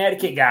both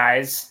Connecticut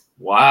guys.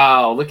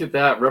 Wow, look at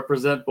that.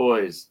 Represent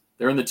boys.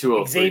 They're in the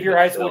 203. Xavier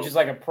High School, which is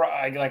like a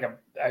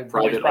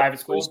private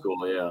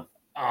school. Yeah.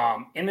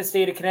 In the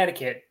state of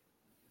Connecticut,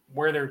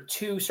 where there are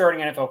two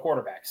starting NFL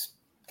quarterbacks.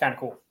 Kind of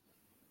cool.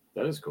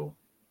 That is cool.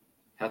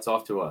 Hats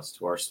off to us,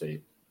 to our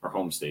state, our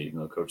home state, even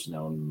though Coach is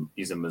now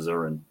he's a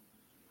Missourian.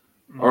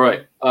 All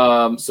right.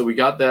 So we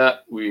got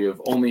that. We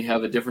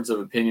have a difference of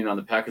opinion on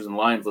the Packers and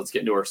Lions. Let's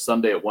get into our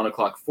Sunday at 1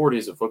 o'clock, 4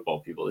 days of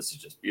football, people. This is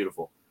just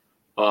beautiful.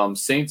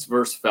 Saints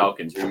versus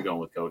Falcons. Who are you going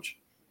with, Coach?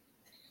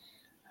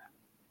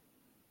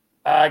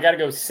 I got to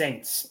go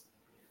Saints.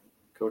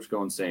 Coach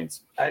going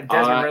Saints.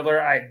 Desmond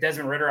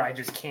Ritter, I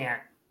just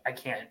can't. I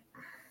can't.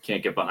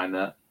 Can't get behind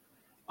that.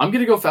 I'm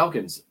going to go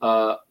Falcons.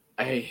 I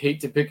hate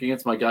to pick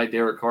against my guy,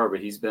 Derek Carr, but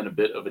he's been a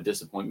bit of a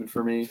disappointment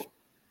for me.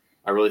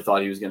 I really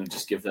thought he was going to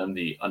just give them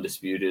the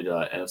undisputed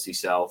NFC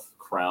South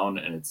crown,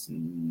 and it's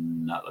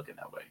not looking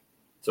that way.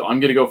 So I'm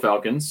going to go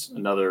Falcons.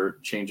 Another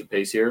change of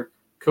pace here.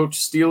 Coach,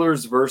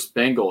 Steelers versus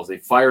Bengals. They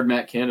fired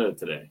Matt Canada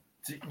today.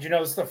 Did you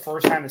know this is the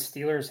first time the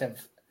Steelers have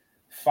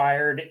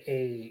fired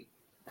a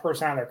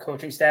person on their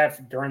coaching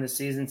staff during the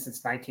season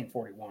since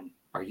 1941?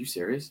 Are you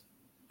serious?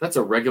 That's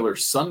a regular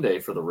Sunday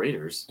for the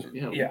Raiders.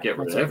 Yeah, we get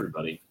rid of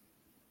everybody.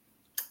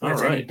 All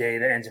right. Any day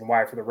that ends in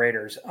Y for the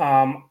Raiders.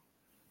 Valid.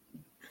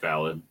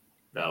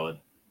 Who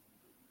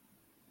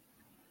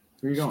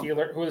are you going?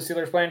 Who are the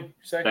Steelers playing?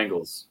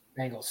 Bengals.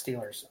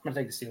 Steelers. I'm going to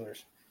take the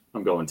Steelers.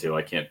 I'm going to.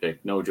 I can't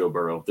pick. No Joe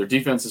Burrow. Their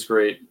defense is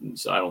great,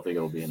 so I don't think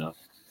it'll be enough.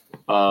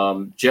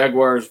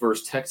 Jaguars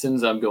versus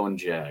Texans. I'm going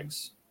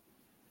Jags.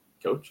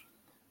 Coach?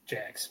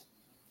 Jags.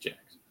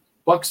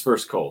 Bucks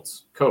versus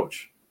Colts.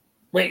 Coach?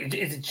 Wait,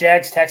 is it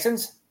Jags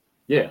Texans?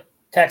 Yeah.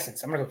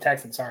 Texans. I'm going to go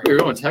Texans. Sorry. You're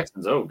going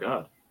Texans. Oh,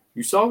 God.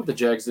 You saw what the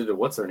Jags did to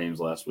what's-their-names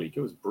last week.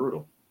 It was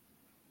brutal.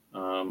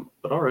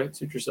 But all right,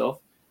 suit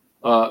yourself.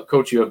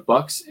 Coach, you have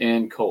Bucks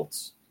and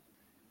Colts.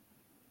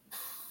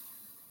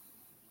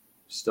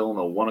 Still in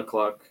the 1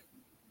 o'clock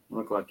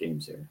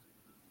games here.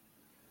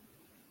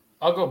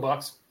 I'll go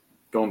Bucks.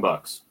 Going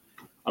Bucks.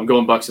 I'm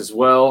going Bucks as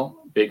well.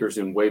 Baker's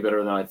doing way better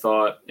than I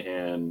thought,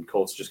 and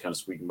Colts just kind of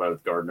squeaking by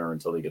with Gardner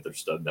until they get their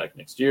stud back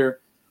next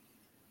year.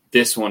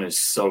 This one is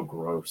so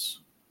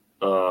gross.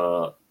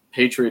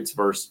 Patriots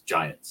versus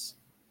Giants.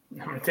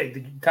 I'm going to take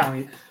the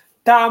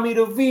Tommy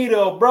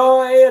DeVito,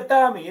 bro. Hey,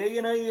 Tommy.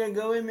 You know you're going to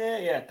go in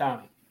there? Yeah,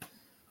 Tommy.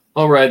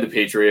 I'll ride the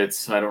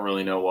Patriots. I don't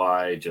really know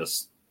why.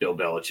 Just Bill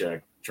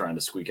Belichick trying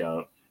to squeak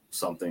out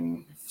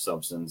something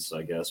substance,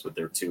 I guess, with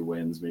their 2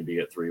 wins, maybe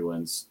get 3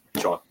 wins,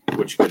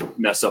 which could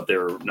mess up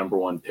their number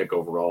 1 pick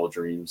overall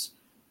dreams.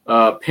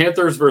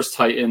 Panthers versus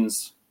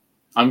Titans.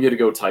 I'm going to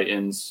go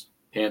Titans.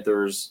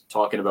 Panthers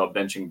talking about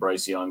benching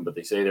Bryce Young, but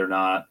they say they're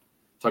not.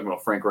 Talking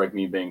about Frank Reich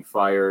being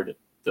fired.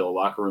 The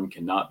locker room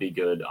cannot be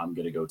good. I'm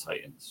going to go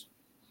Titans.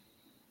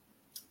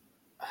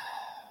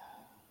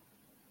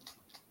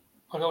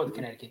 I'll go with the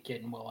Connecticut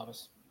kid and Will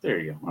Levis. There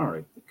you go. All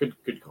right. Good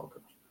call,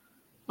 Coach.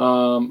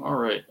 All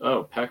right.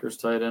 Oh, Packers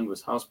tight end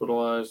was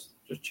hospitalized.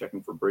 Just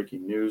checking for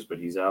breaking news, but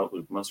he's out.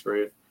 Luke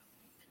Musgrave.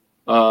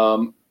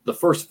 The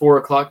first 4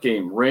 o'clock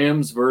game,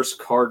 Rams versus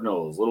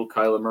Cardinals. Little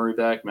Kyler Murray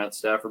back, Matt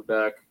Stafford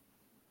back.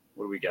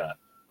 What do we got?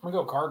 I'm going to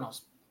go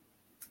Cardinals.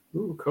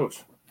 Ooh,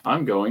 Coach.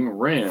 I'm going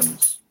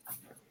Rams.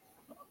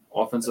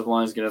 Offensive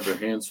line's going to have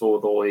their hands full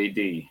with old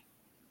AD.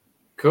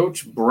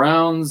 Coach,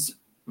 Browns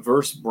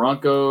versus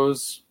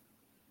Broncos.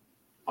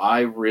 I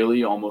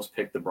really almost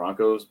picked the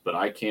Broncos, but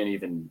I can't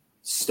even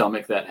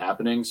stomach that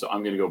happening, so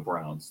I'm going to go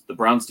Browns. The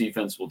Browns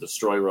defense will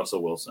destroy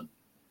Russell Wilson.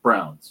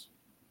 Browns.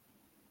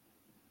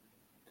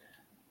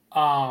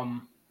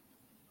 Browns.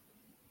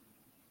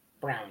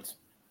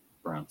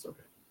 Browns,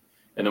 okay.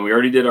 And then we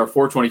already did our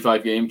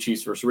 425 game,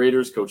 Chiefs versus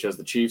Raiders. Coach has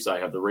the Chiefs. I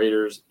have the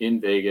Raiders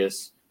in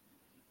Vegas.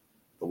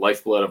 The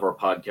lifeblood of our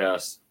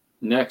podcast.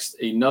 Next,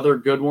 another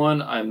good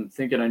one. I'm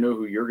thinking I know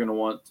who you're going to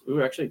want.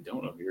 Ooh, actually, I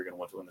don't know who you're going to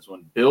want to win this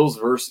one. Bills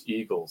versus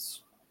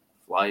Eagles.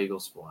 Fly,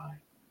 Eagles, fly.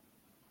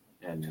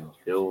 And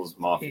Bills,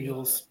 Mafia.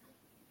 Eagles.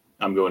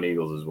 I'm going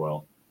Eagles as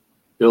well.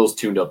 Bills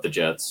tuned up the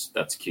Jets.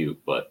 That's cute,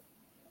 but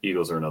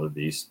Eagles are another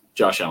beast.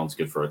 Josh Allen's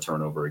good for a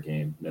turnover a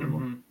game,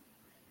 minimum. Mm-hmm.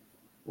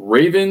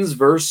 Ravens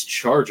versus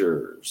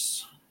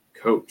Chargers.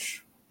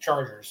 Coach.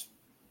 Chargers.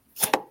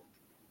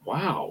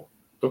 Wow.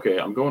 Okay,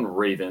 I'm going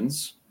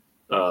Ravens.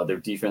 Their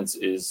defense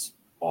is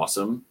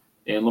awesome,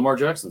 and Lamar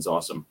Jackson's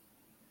awesome.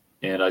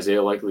 And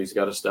Isaiah Likely's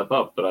got to step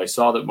up. But I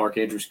saw that Mark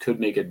Andrews could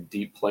make a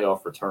deep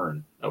playoff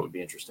return. That would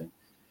be interesting.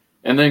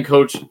 And then,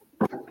 Coach,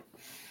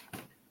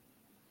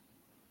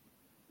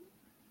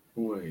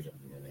 wait a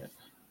minute.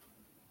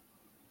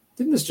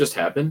 Didn't this just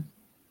happen?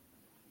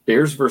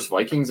 Bears versus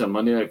Vikings on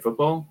Monday Night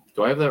Football?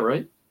 Do I have that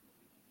right?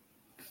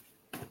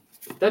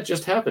 That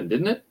just happened,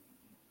 didn't it?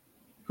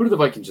 Who did the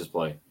Vikings just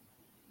play?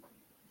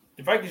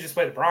 The Vikings just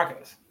played the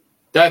Broncos.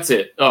 That's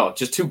it. Oh,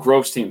 just two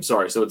gross teams.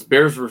 Sorry. So it's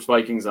Bears versus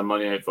Vikings on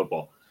Monday Night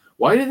Football.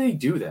 Why do they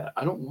do that?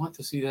 I don't want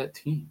to see that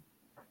team.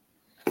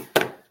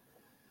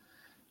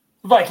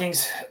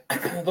 Vikings.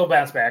 They'll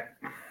bounce back.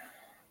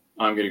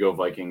 I'm going to go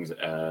Vikings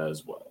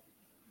as well.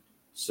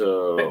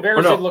 So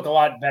Bears did look a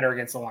lot better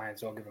against the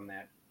Lions, so I'll give them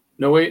that.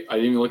 No, wait. I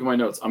didn't even look at my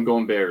notes. I'm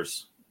going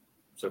Bears.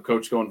 So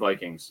Coach going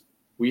Vikings.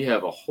 We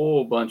have a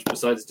whole bunch,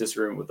 besides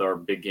disagreement with our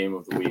big game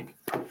of the week.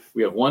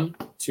 We have 1,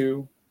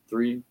 2,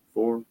 3,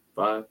 4,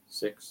 5,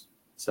 6,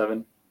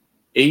 7,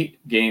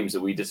 8 games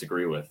that we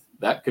disagree with.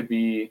 That could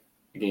be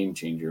a game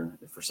changer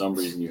if for some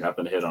reason you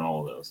happen to hit on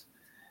all of those.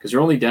 Because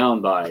you're only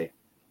down by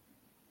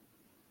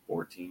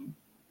 14.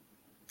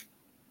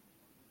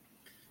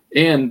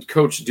 And,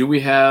 Coach, do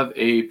we have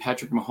a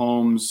Patrick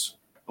Mahomes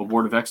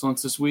Award of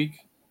Excellence this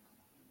week?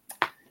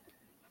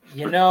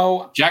 You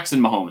know,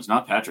 Jackson Mahomes,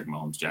 not Patrick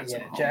Mahomes.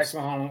 Mahomes.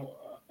 Jackson Mahomes.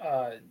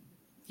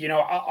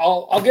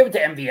 I'll give it to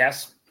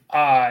MVS.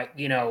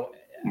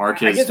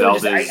 Marquez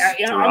Valdez.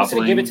 I'm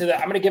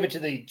going to give it to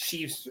the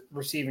Chiefs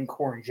receiving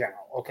core in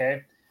general.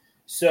 Okay,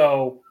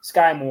 so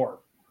Sky Moore.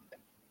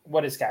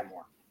 What is Sky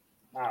Moore?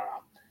 I don't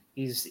know.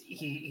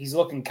 He's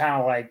looking kind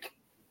of like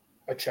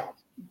a chump,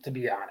 to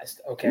be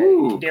honest. Okay,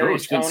 Ooh,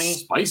 Darius Coach, Toney,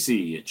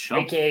 spicy, a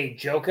chump. aka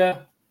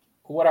Joka.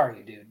 What are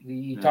you, dude?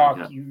 You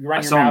talk, you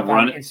run your mouth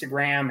on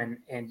Instagram,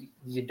 and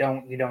you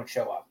don't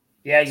show up.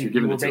 Yeah, you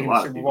were big in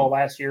the Super Bowl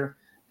last year.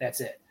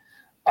 That's it.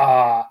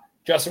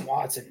 Justin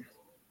Watson,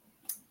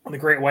 the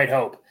Great White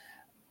Hope.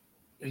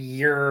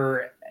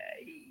 You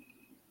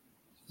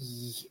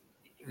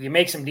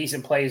make some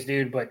decent plays,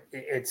 dude, but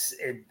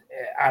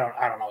I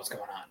don't know what's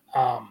going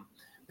on.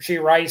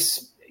 Rashee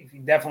Rice,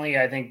 definitely,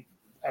 I think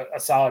a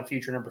solid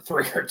future number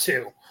 3 or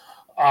 2.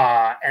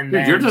 And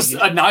then you're just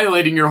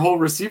annihilating your whole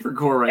receiver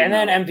core right now. And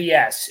then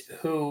MVS,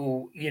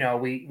 who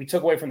we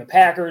took away from the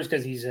Packers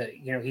because he's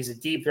a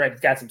deep threat,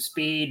 he's got some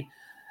speed,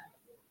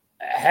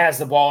 has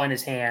the ball in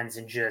his hands,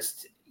 and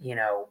just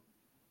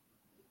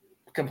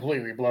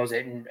completely blows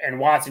it. And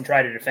Watson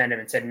tried to defend him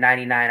and said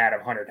 99 out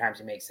of 100 times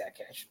he makes that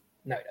catch.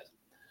 No, he doesn't.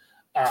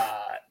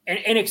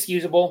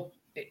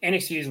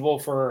 Inexcusable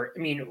for. I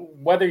mean,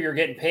 whether you're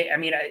getting paid. I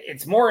mean,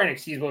 it's more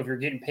inexcusable if you're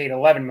getting paid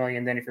 $11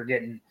 million than if you're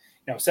getting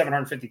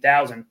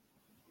 $750,000.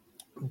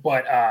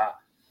 But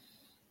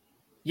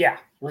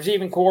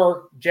receiving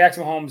core,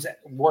 Jackson Mahomes,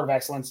 Award of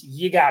Excellence.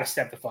 You got to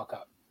step the fuck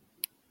up.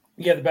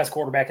 You have the best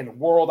quarterback in the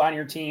world on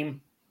your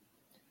team.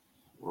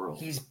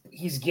 He's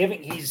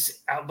the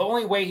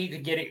only way he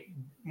could get it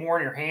more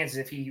in your hands is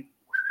if he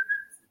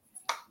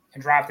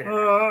and dropped it.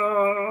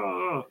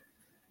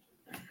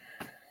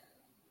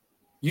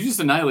 You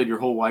just annihilated your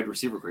whole wide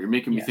receiver core. You're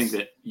making me think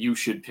that you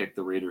should pick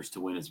the Raiders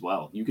to win as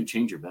well. You can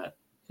change your bet.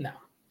 No.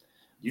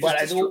 But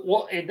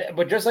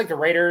just like the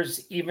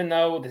Raiders, even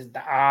though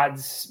the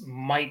odds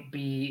might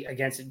be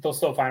against it, they'll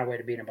still find a way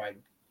to beat them by,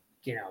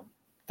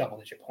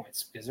 double-digit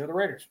points because they're the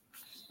Raiders.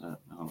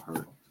 I'm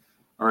hurt.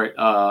 All right.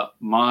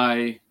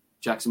 My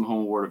Jackson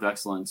Mahomes Award of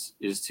Excellence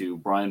is to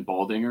Brian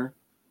Baldinger.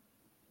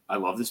 I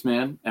love this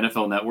man.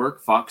 NFL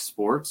Network, Fox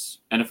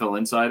Sports, NFL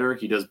Insider.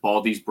 He does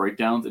Baldy's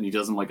breakdowns, and he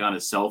does them like on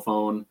his cell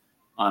phone,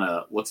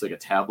 looks like a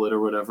tablet or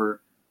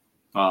whatever.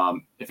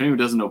 If anyone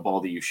doesn't know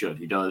Baldy, you should.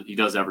 He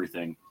does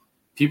everything.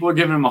 People are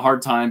giving him a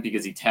hard time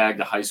because he tagged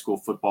a high school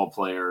football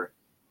player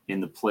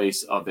in the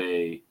place of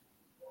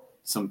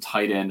some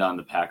tight end on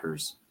the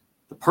Packers.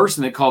 The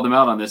person that called him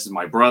out on this is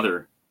my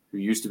brother, who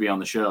used to be on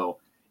the show,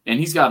 and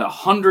he's got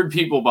 100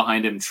 people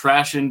behind him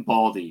trashing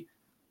Baldy.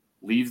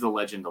 Leave the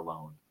legend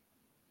alone.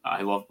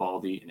 I love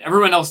Baldy, and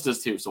everyone else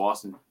does too. So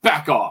Austin,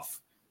 back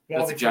off.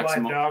 That's a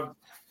Jackson dog.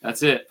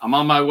 That's it. I'm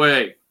on my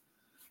way.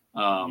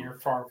 You're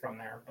far from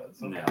there, but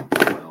it's okay.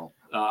 Yeah, well,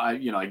 I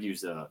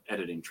use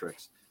editing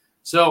tricks.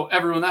 So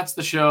everyone, that's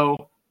the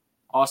show.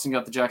 Austin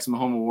got the Jackson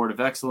Mahomes Award of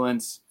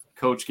Excellence.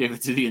 Coach gave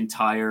it to the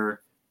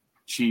entire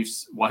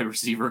Chiefs wide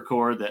receiver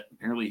core that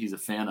apparently he's a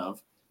fan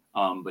of,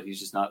 but he's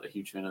just not a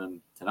huge fan of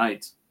them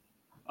tonight.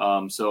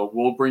 So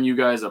we'll bring you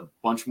guys a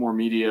bunch more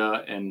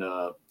media and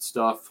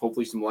stuff,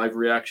 hopefully some live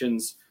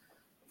reactions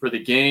for the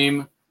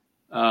game.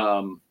 It's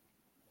going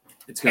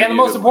to be the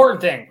most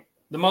important thing.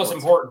 The most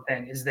important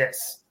thing is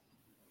this.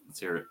 Let's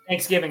hear it.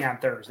 Thanksgiving on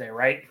Thursday,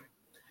 right?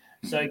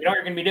 So you know what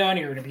you're going to be doing?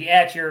 You're going to be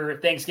at your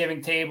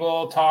Thanksgiving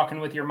table,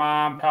 talking with your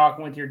mom,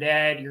 talking with your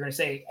dad. You're going to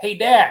say, hey,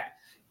 Dad,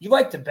 you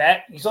like to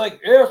bet? He's like,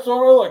 yeah, son,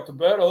 I like to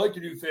bet. I like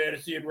to do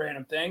fantasy and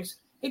random things.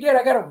 Hey, Dad,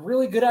 I got a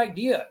really good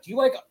idea. Do you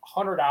like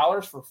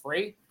 $100 for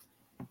free?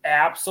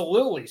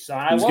 Absolutely,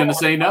 son. Who's going to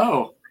say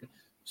no?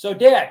 So,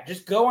 Dad,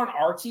 just go on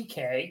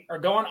RTK or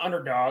go on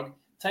Underdog,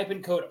 type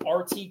in code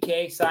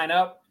RTK, sign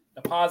up,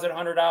 deposit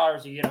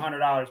 $100, you get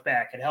 $100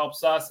 back. It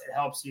helps us. It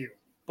helps you.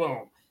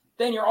 Boom.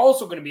 Then you're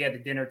also going to be at the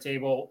dinner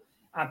table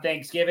on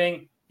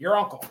Thanksgiving. Your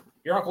Uncle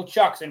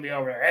Chuck's going to be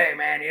over there. Hey,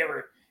 man, you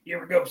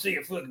ever go see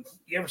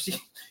you ever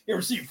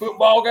see a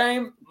football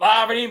game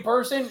live and in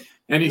person?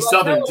 And he's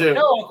Southern too.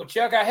 No, Uncle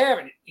Chuck, I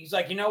haven't. He's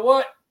like, you know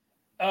what?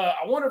 I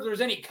wonder if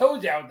there's any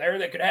codes out there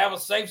that could have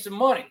us save some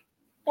money.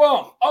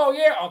 Boom. Oh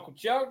yeah, Uncle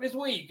Chuck, this is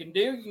what you can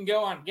do. You can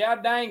go on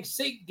goddamn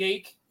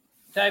SeatGeek,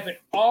 type in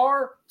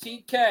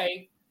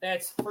RTK.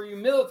 That's for you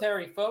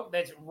military folk.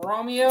 That's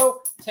Romeo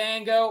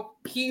Tango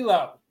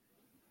Kilo.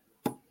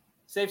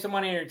 Save some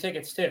money on your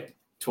tickets too.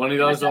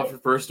 $20 off your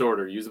first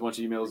order. Use as much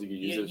emails you can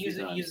use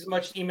as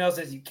much emails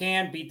as you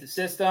can. Beat the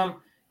system.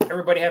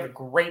 Everybody have a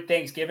great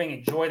Thanksgiving.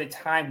 Enjoy the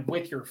time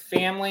with your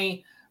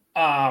family.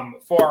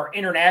 For our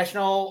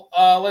international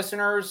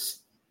listeners,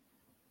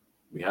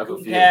 we have a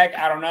few. Tag,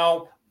 I don't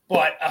know,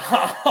 but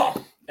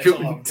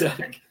Guten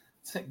Tag.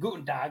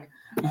 Guten Tag.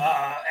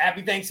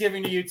 Happy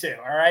Thanksgiving to you too.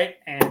 All right,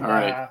 and all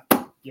right,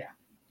 yeah.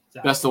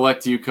 So, best of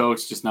luck to you,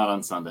 Coach. Just not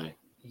on Sunday.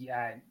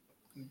 Yeah.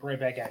 Right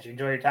back at you.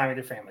 Enjoy your time with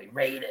your family.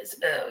 Raiders.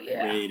 Oh,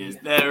 yeah. Raiders.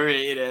 The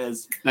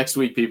Raiders. Next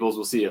week, peoples.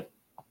 We'll see you.